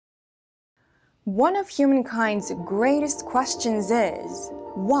One of humankind's greatest questions is,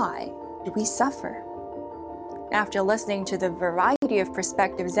 why do we suffer? After listening to the variety of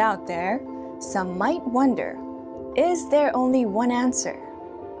perspectives out there, some might wonder, is there only one answer?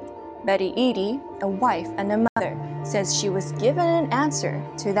 Betty Eady, a wife and a mother, says she was given an answer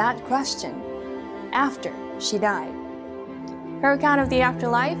to that question after she died. Her account of the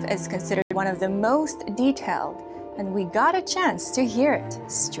afterlife is considered one of the most detailed, and we got a chance to hear it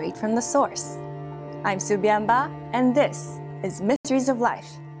straight from the source. I'm Subiamba, and this is Mysteries of Life.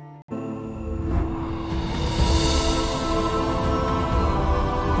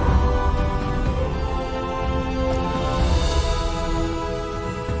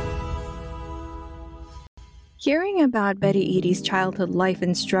 Hearing about Betty Eady's childhood life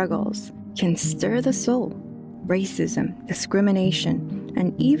and struggles can stir the soul. Racism, discrimination,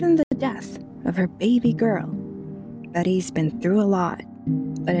 and even the death of her baby girl. Betty's been through a lot,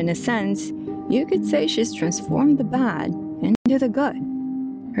 but in a sense, you could say she's transformed the bad into the good.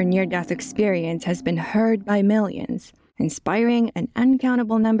 Her near-death experience has been heard by millions, inspiring an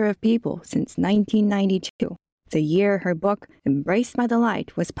uncountable number of people since 1992, the year her book, Embraced by the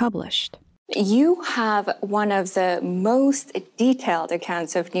Light, was published. You have one of the most detailed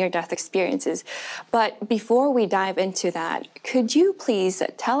accounts of near-death experiences, but before we dive into that, could you please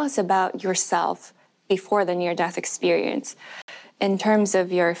tell us about yourself before the near-death experience, in terms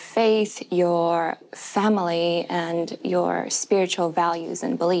of your faith, your family, and your spiritual values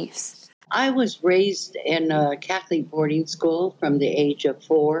and beliefs? I was raised in a Catholic boarding school from the age of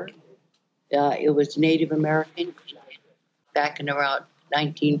 4. It was Native American, back in around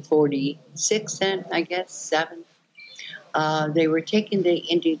 1946 then, I guess, 7. They were taking the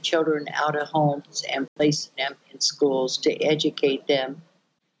Indian children out of homes and placing them in schools to educate them.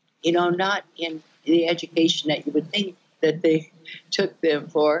 You know, not in the education that you would think that they took them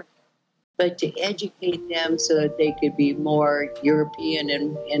for, but to educate them so that they could be more European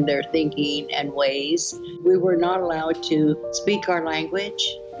in their thinking and ways. We were not allowed to speak our language.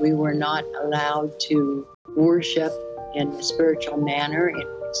 We were not allowed to worship in a spiritual manner in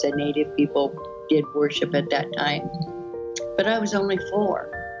which the Native people did worship at that time. But I was only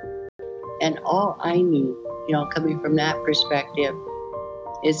 4. And all I knew, you know, coming from that perspective,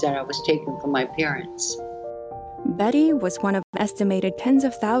 is that I was taken from my parents. Betty was one of estimated tens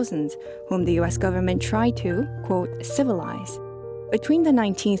of thousands whom the U.S. government tried to, quote, civilize. Between the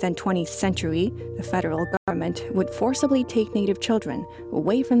 19th and 20th century, the federal government would forcibly take Native children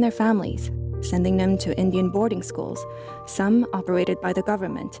away from their families, sending them to Indian boarding schools, some operated by the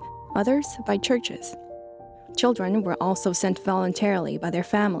government, others by churches. Children were also sent voluntarily by their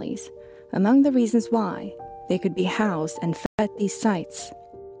families, among the reasons why they could be housed and fed at these sites.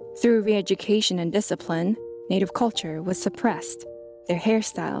 Through re-education and discipline, Native culture was suppressed. Their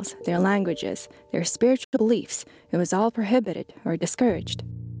hairstyles, their languages, their spiritual beliefs, it was all prohibited or discouraged.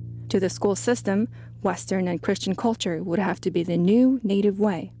 To the school system, Western and Christian culture would have to be the new Native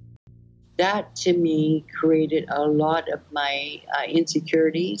way. That, to me, created a lot of my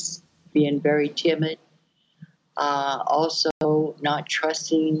insecurities, being very timid, also not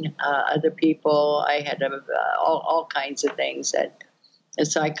trusting other people. I had all kinds of things that a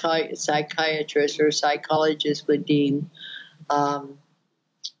psychiatrist or psychologist would deem,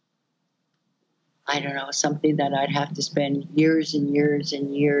 something that I'd have to spend years and years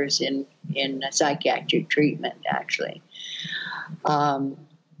and years in psychiatric treatment, actually.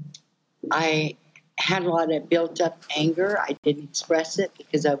 I had a lot of built-up anger. I didn't express it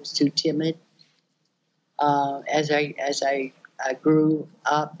because I was too timid. As I grew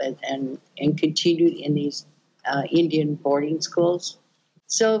up and continued in these Indian boarding schools.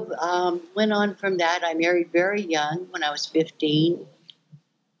 So went on from that. I married very young when I was 15.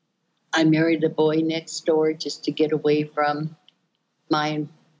 I married the boy next door just to get away from my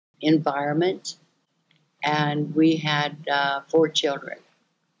environment. And we had 4 children.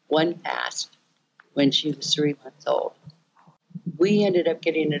 1 passed when she was 3 months old. We ended up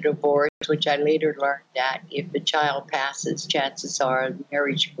getting a divorce, which I later learned that if the child passes, chances are the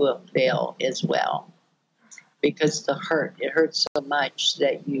marriage will fail as well. Because it hurts so much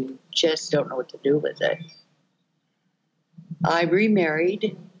that you just don't know what to do with it. I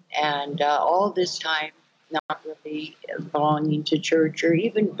remarried, and all this time, not really belonging to church or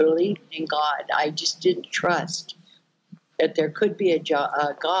even believing in God. I just didn't trust that there could be a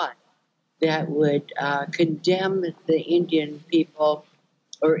God that would condemn the Indian people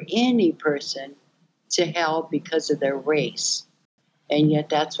or any person to hell because of their race. And yet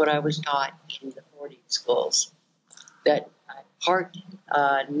that's what I was taught in the boarding schools, that part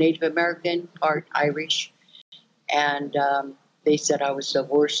Native American, part Irish, and they said I was the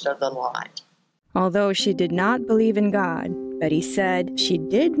worst of the lot. Although she did not believe in God, Betty said she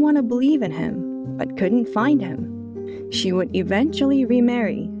did want to believe in him, but couldn't find him. She would eventually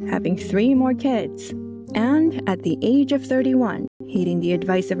remarry, having 3 more kids. And at the age of 31, heeding the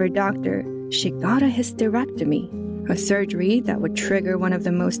advice of her doctor, she got a hysterectomy, a surgery that would trigger one of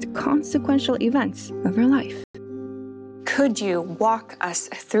the most consequential events of her life. Could you walk us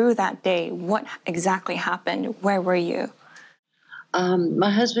through that day? What exactly happened? Where were you? My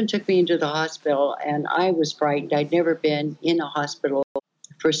husband took me into the hospital, and I was frightened. I'd never been in a hospital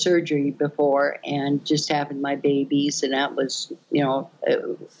for surgery before, and just having my babies, and that was,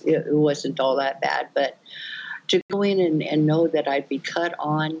 it wasn't all that bad. But to go in and know that I'd be cut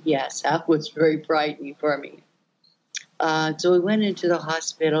on, yes, that was very frightening for me. So we went into the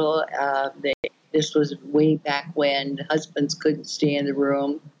hospital. This was way back when husbands couldn't stay in the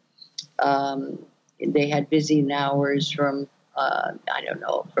room. They had visiting hours from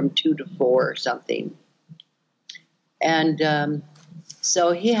from 2 to 4 or something. And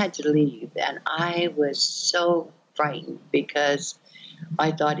so he had to leave, and I was so frightened because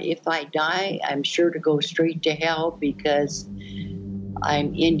I thought, if I die, I'm sure to go straight to hell because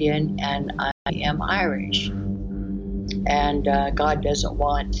I'm Indian and I am Irish. And God doesn't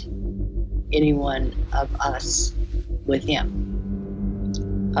want anyone of us with him.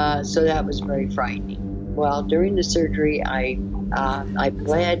 So that was very frightening. Well, during the surgery, I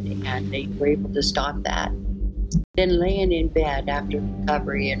bled, and they were able to stop that. Then laying in bed after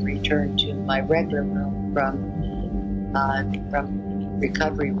recovery and returned to my regular room from the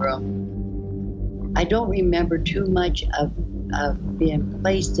recovery room, I don't remember too much of being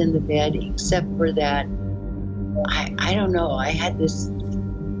placed in the bed, except for that I don't know. I had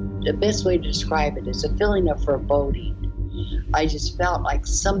the best way to describe it is a feeling of foreboding. I just felt like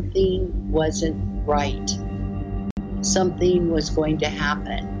something wasn't right. Something was going to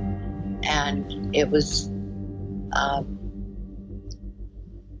happen. And it was, I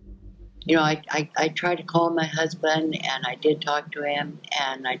tried to call my husband, and I did talk to him,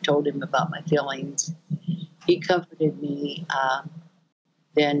 and I told him about my feelings. He comforted me.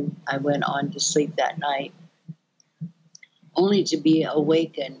 Then I went on to sleep that night, only to be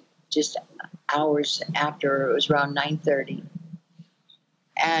awakened just hours after. It was around 9:30.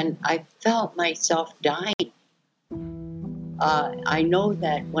 And I felt myself dying. I know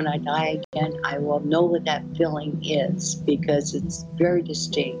that when I die again, I will know what that feeling is, because it's very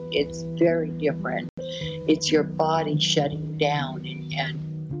distinct. It's very different. It's your body shutting down.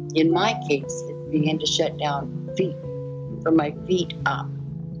 And in my case, it began to shut down from my feet up.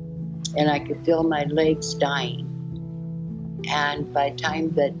 And I could feel my legs dying. And by the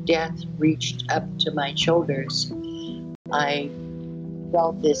time that death reached up to my shoulders, I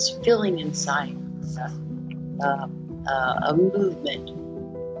felt this feeling inside, a movement,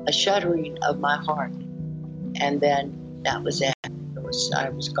 a shuddering of my heart. And then that was it. I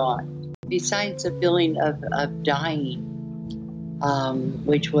was gone. Besides the feeling of dying,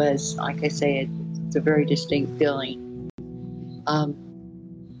 which was, like I say, it's a very distinct feeling.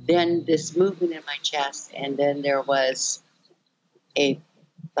 Then this movement in my chest, and then there was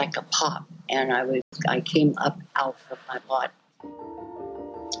like a pop, and I came up out of my body,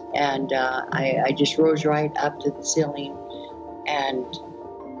 and I just rose right up to the ceiling and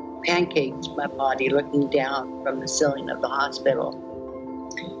pancaked my body, looking down from the ceiling of the hospital.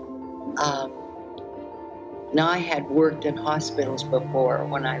 Now, I had worked in hospitals before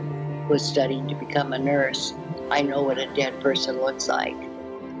when I was studying to become a nurse. I know what a dead person looks like.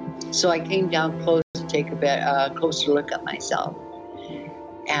 So I came down close to take a closer look at myself.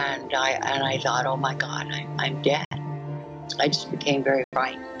 And I thought, oh my God, I'm dead. I just became very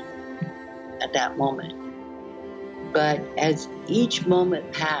frightened at that moment. But as each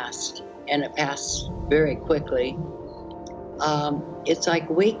moment passed, and it passed very quickly, it's like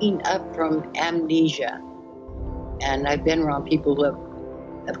waking up from amnesia. And I've been around people who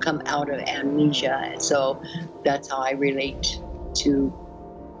have come out of amnesia, and so that's how I relate to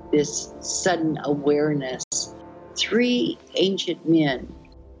this sudden awareness. 3 ancient men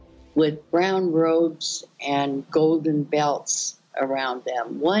with brown robes and golden belts around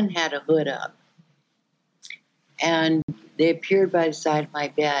them. One had a hood up, and they appeared by the side of my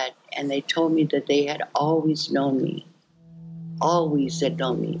bed, and they told me that they had always known me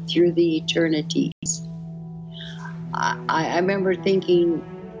through the eternities. I remember thinking,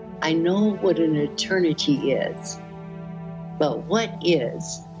 I know what an eternity is, but what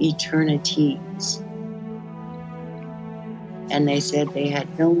is eternities? And they said they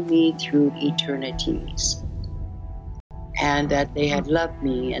had known me through eternities, and that they had loved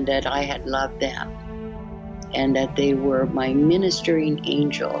me, and that I had loved them, and that they were my ministering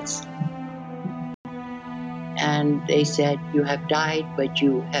angels. And they said, you have died, but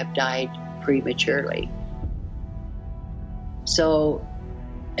you have died prematurely. So,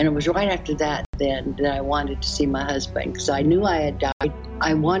 and it was right after that then that I wanted to see my husband, because I knew I had died.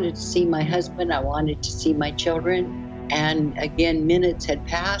 I wanted to see my husband. I wanted to see my children. And again, minutes had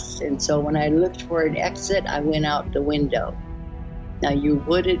passed. And so when I looked for an exit, I went out the window. Now, you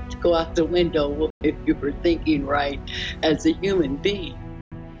wouldn't go out the window if you were thinking right as a human being.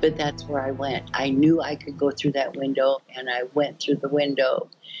 But that's where I went. I knew I could go through that window, and I went through the window.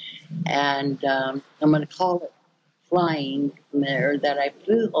 And I'm going to call it flying there, that I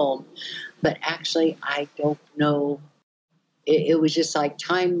flew home. But actually, I don't know. It was just like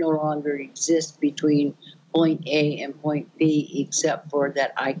time no longer exists between point A and point B, except for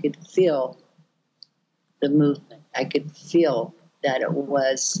that I could feel the movement. I could feel that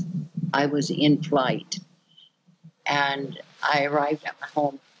I was in flight. And I arrived at my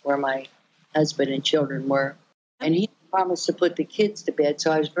home where my husband and children were. And he promised to put the kids to bed,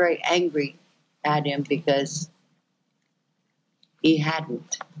 so I was very angry at him because he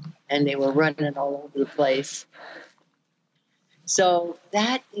hadn't. And they were running all over the place. So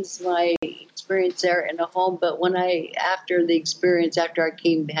that is my experience there in a home. But when after I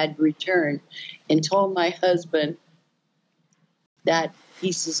had returned and told my husband that,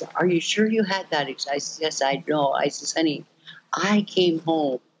 he says, are you sure you had that? I said, yes, I know. I says, honey, I came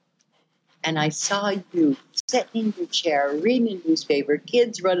home and I saw you sitting in your chair, reading a newspaper,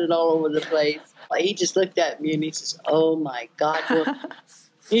 kids running all over the place. He just looked at me and he says, oh my God. Well,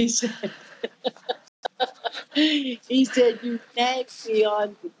 he said, you nagged me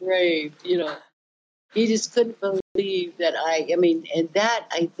on the grave, He just couldn't believe that and that,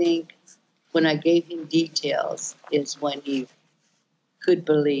 I think, when I gave him details is when he could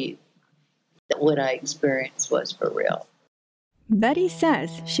believe that what I experienced was for real. Betty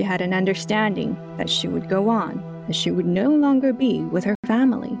says she had an understanding that she would go on, that she would no longer be with her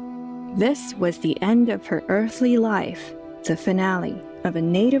family. This was the end of her earthly life, the finale of a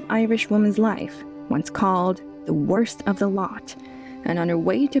native Irish woman's life, once called the worst of the lot, and on her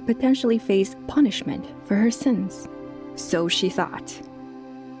way to potentially face punishment for her sins. So she thought.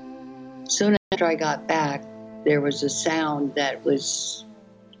 Soon after I got back, there was a sound that was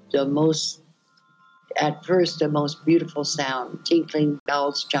the most beautiful sound. Tinkling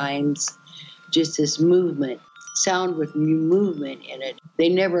bells, chimes, just this sound with movement in it. They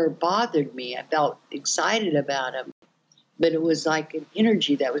never bothered me. I felt excited about them. But it was like an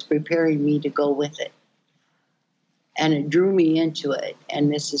energy that was preparing me to go with it. And it drew me into it.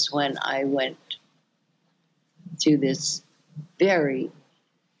 And this is when I went to this very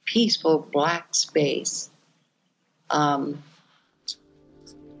peaceful black space.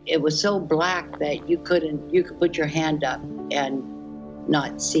 It was so black that you could put your hand up and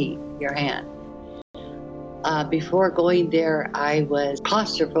not see your hand. Before going there, I was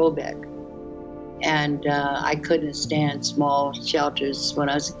claustrophobic, and I couldn't stand small shelters. When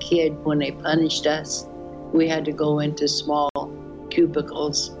I was a kid, when they punished us, we had to go into small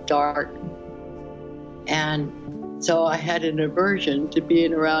cubicles, dark, and so I had an aversion to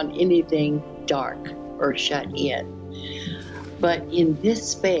being around anything dark or shut in. But in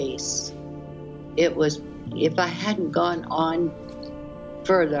this space, it was, if I hadn't gone on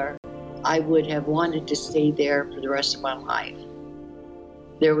further, I would have wanted to stay there for the rest of my life.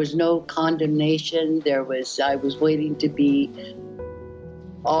 There was no condemnation. I was waiting to be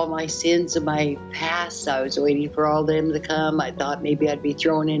all my sins of my past. I was waiting for all them to come. I thought maybe I'd be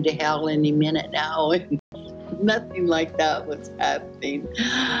thrown into hell any minute now. Nothing like that was happening.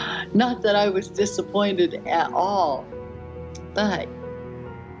 Not that I was disappointed at all, but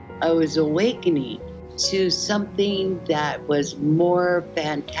I was awakening to something that was more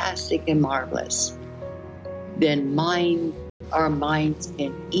fantastic and marvelous than our minds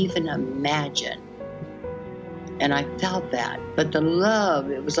can even imagine. And I felt that. But the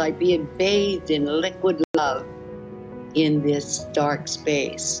love, it was like being bathed in liquid love in this dark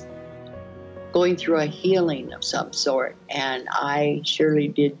space, going through a healing of some sort. And I surely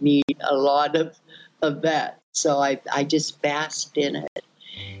did need a lot of that. So I just basked in it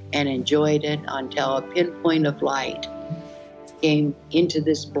and enjoyed it until a pinpoint of light came into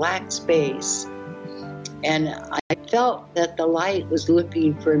this black space. And I felt that the light was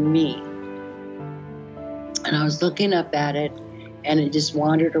looking for me. And I was looking up at it, and it just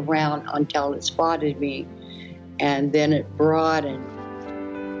wandered around until it spotted me. And then it broadened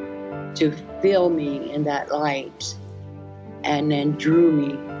to fill me in that light, and then drew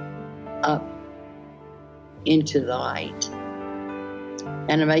me up into the light.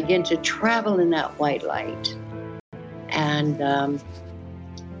 And I began to travel in that white light. And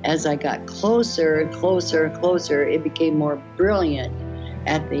as I got closer and closer and closer, it became more brilliant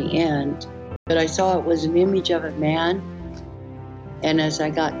at the end. But I saw it was an image of a man. And as I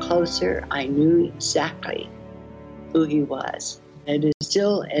got closer, I knew exactly who he was. It is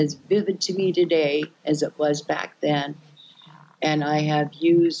still as vivid to me today as it was back then. And I have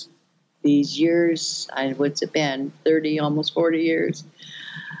used these years, what's it been, 30, almost 40 years,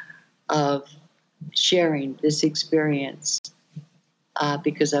 of sharing this experience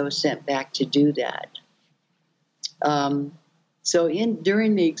because I was sent back to do that. So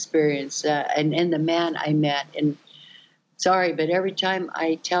during the experience, and the man I met, and sorry, but every time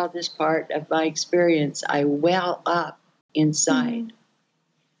I tell this part of my experience, I well up inside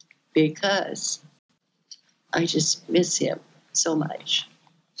because I just miss him so much.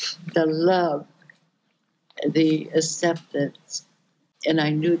 The love, the acceptance, and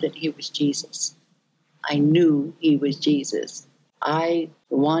I knew that he was Jesus. I knew he was Jesus. I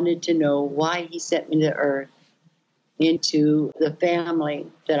wanted to know why he sent me to earth, into the family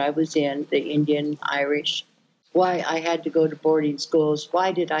that I was in, the Indian, Irish, why I had to go to boarding schools,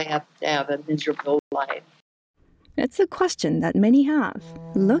 why did I have to have a miserable life? It's a question that many have.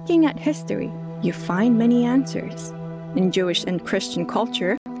 Looking at history, you find many answers. In Jewish and Christian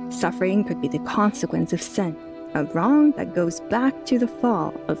culture, suffering could be the consequence of sin, a wrong that goes back to the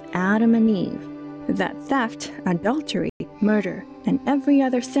fall of Adam and Eve. That theft, adultery, murder, and every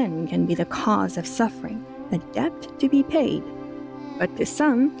other sin can be the cause of suffering, a debt to be paid. But to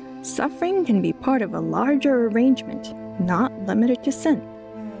some, suffering can be part of a larger arrangement, not limited to sin.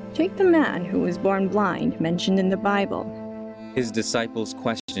 Take the man who was born blind mentioned in the Bible. His disciples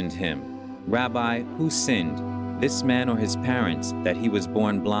questioned him, "Rabbi, who sinned, this man or his parents, that he was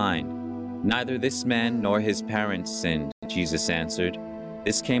born blind?" "Neither this man nor his parents sinned," Jesus answered.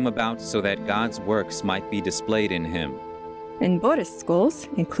 "This came about so that God's works might be displayed in him." In Buddhist schools,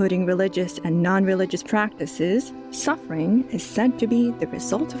 including religious and non-religious practices, suffering is said to be the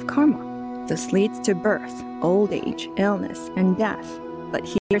result of karma. This leads to birth, old age, illness, and death. But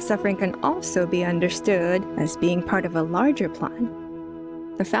here, suffering can also be understood as being part of a larger plan.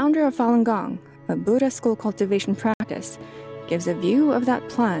 The founder of Falun Gong, a Buddha school cultivation practice, gives a view of that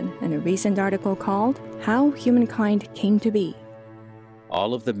plan in a recent article called "How Humankind Came to Be."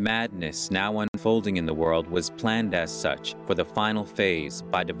 All of the madness now unfolding in the world was planned as such for the final phase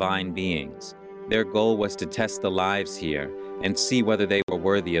by divine beings. Their goal was to test the lives here and see whether they were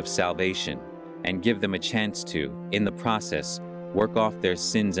worthy of salvation, and give them a chance to, in the process, work off their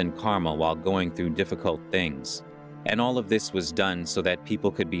sins and karma while going through difficult things. And all of this was done so that people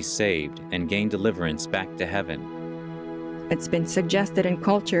could be saved and gain deliverance back to heaven. It's been suggested in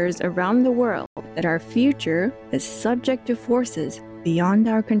cultures around the world that our future is subject to forces beyond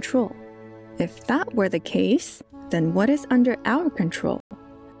our control. If that were the case, then what is under our control?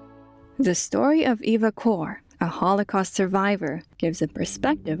 The story of Eva Kor, a Holocaust survivor, gives a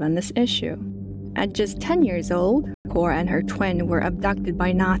perspective on this issue. At just 10 years old, Kor and her twin were abducted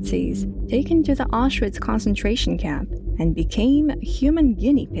by Nazis, taken to the Auschwitz concentration camp, and became human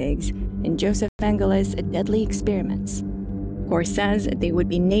guinea pigs in Joseph Mengele's deadly experiments. Kor says they would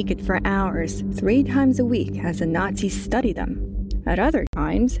be naked for hours, 3 times a week, as the Nazis studied them. At other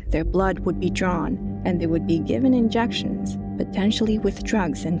times, their blood would be drawn, and they would be given injections, potentially with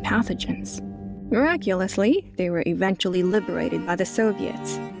drugs and pathogens. Miraculously, they were eventually liberated by the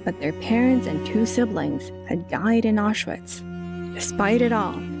Soviets, but their parents and 2 siblings had died in Auschwitz. Despite it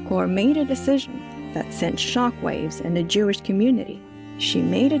all, Kor made a decision that sent shockwaves in the Jewish community. She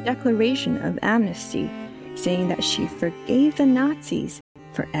made a declaration of amnesty, saying that she forgave the Nazis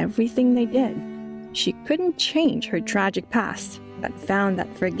for everything they did. She couldn't change her tragic past, but found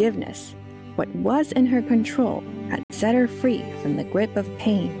that forgiveness, what was in her control, had set her free from the grip of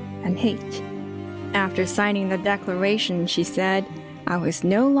pain and hate. After signing the declaration, she said, "I was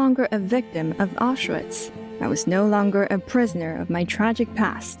no longer a victim of Auschwitz. I was no longer a prisoner of my tragic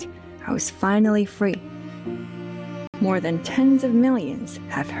past. I was finally free." More than tens of millions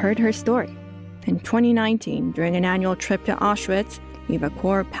have heard her story. In 2019, during an annual trip to Auschwitz, Eva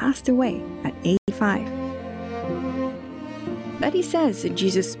Kor passed away at 85. Betty says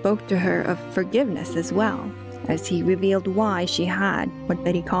Jesus spoke to her of forgiveness as well, as he revealed why she had what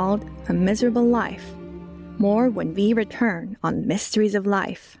Betty called a miserable life. More when we return on Mysteries of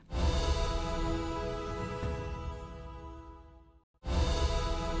Life.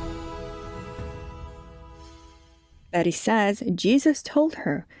 Betty says Jesus told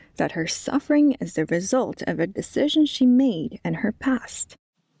her that her suffering is the result of a decision she made in her past.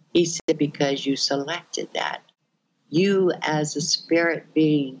 He said, because you selected that. You, as a spirit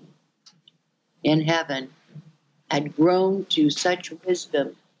being in heaven, had grown to such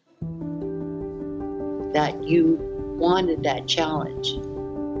wisdom that you wanted that challenge,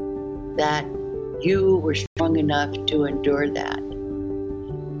 that you were strong enough to endure that.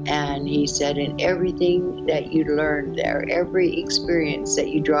 And he said, in everything that you learned there, every experience that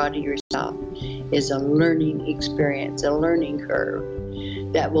you draw to yourself is a learning experience, a learning curve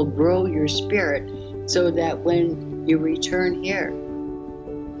that will grow your spirit so that when you return here,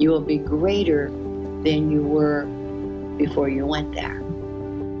 you will be greater than you were before you went there.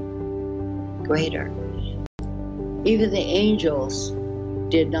 Greater. Even the angels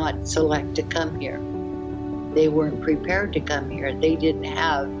did not select to come here. They weren't prepared to come here. They didn't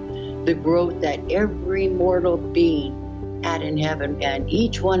have the growth that every mortal being had in heaven. And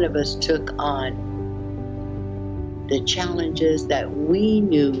each one of us took on the challenges that we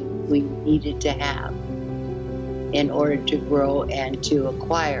knew we needed to have in order to grow and to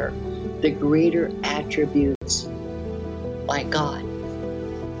acquire the greater attributes like God.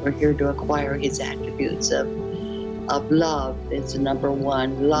 We're here to acquire his attributes of love is the number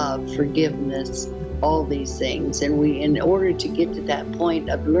one, love, forgiveness, all these things. And we, in order to get to that point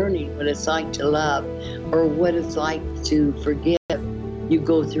of learning what it's like to love or what it's like to forgive, you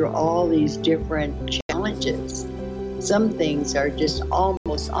go through all these different challenges. Some things are just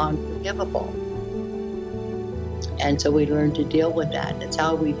almost unforgivable. And so we learn to deal with that. It's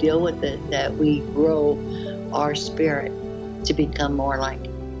how we deal with it that we grow our spirit to become more like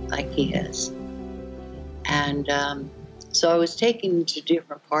he is. And so I was taken to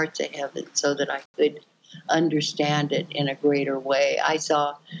different parts of heaven so that I could understand it in a greater way. I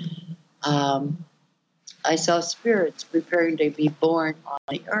saw spirits preparing to be born on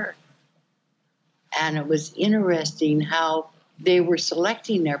the earth. And it was interesting how they were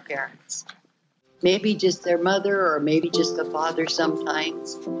selecting their parents. Maybe just their mother or maybe just the father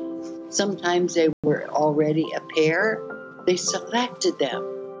sometimes. Sometimes they were already a pair. They selected them.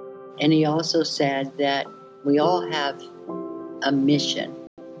 And he also said that we all have a mission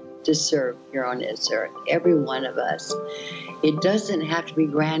to serve here on this earth, every one of us. It doesn't have to be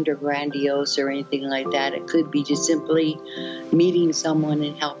grand or grandiose or anything like that. It could be just simply meeting someone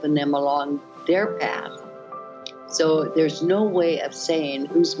and helping them along their path. So there's no way of saying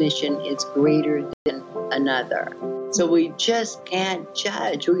whose mission is greater than another. So we just can't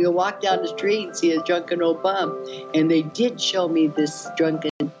judge. We can walk down the street and see a drunken old bum. And they did show me this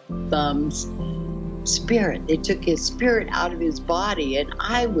drunken bum's spirit. They took his spirit out of his body, and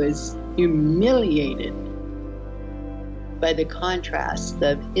I was humiliated by the contrast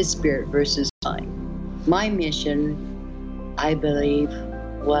of his spirit versus mine. My mission, I believe,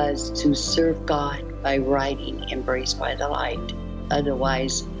 was to serve God by writing Embraced by the Light.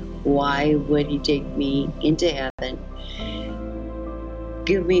 Otherwise, why would he take me into heaven,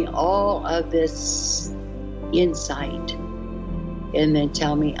 give me all of this insight, and then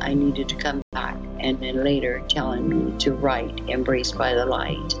tell me I needed to come back, and then later telling me to write Embraced by the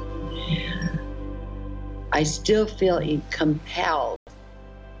Light? I still feel compelled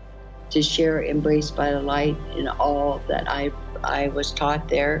to share Embraced by the Light in all that I was taught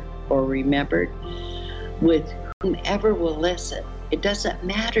there or remembered with whomever will listen. It doesn't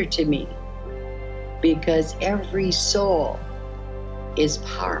matter to me, because every soul is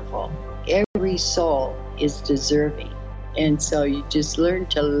powerful. Every soul is deserving. And so you just learn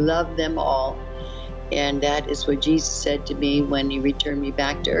to love them all. And that is what Jesus said to me when he returned me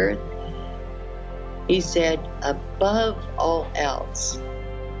back to earth. He said, above all else,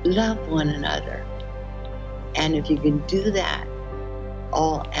 love one another. And if you can do that,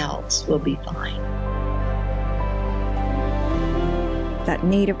 all else will be fine. That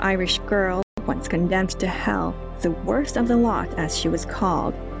native Irish girl, once condemned to hell, the worst of the lot as she was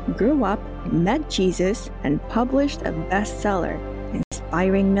called, grew up, met Jesus, and published a bestseller,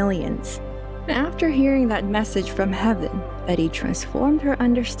 inspiring millions. After hearing that message from heaven, Betty transformed her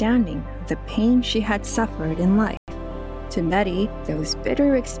understanding of the pain she had suffered in life. To Betty, those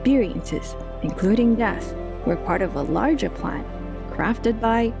bitter experiences, including death, were part of a larger plan, crafted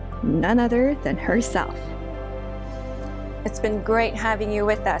by none other than herself. It's been great having you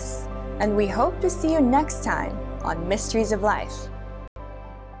with us, and we hope to see you next time on Mysteries of Life.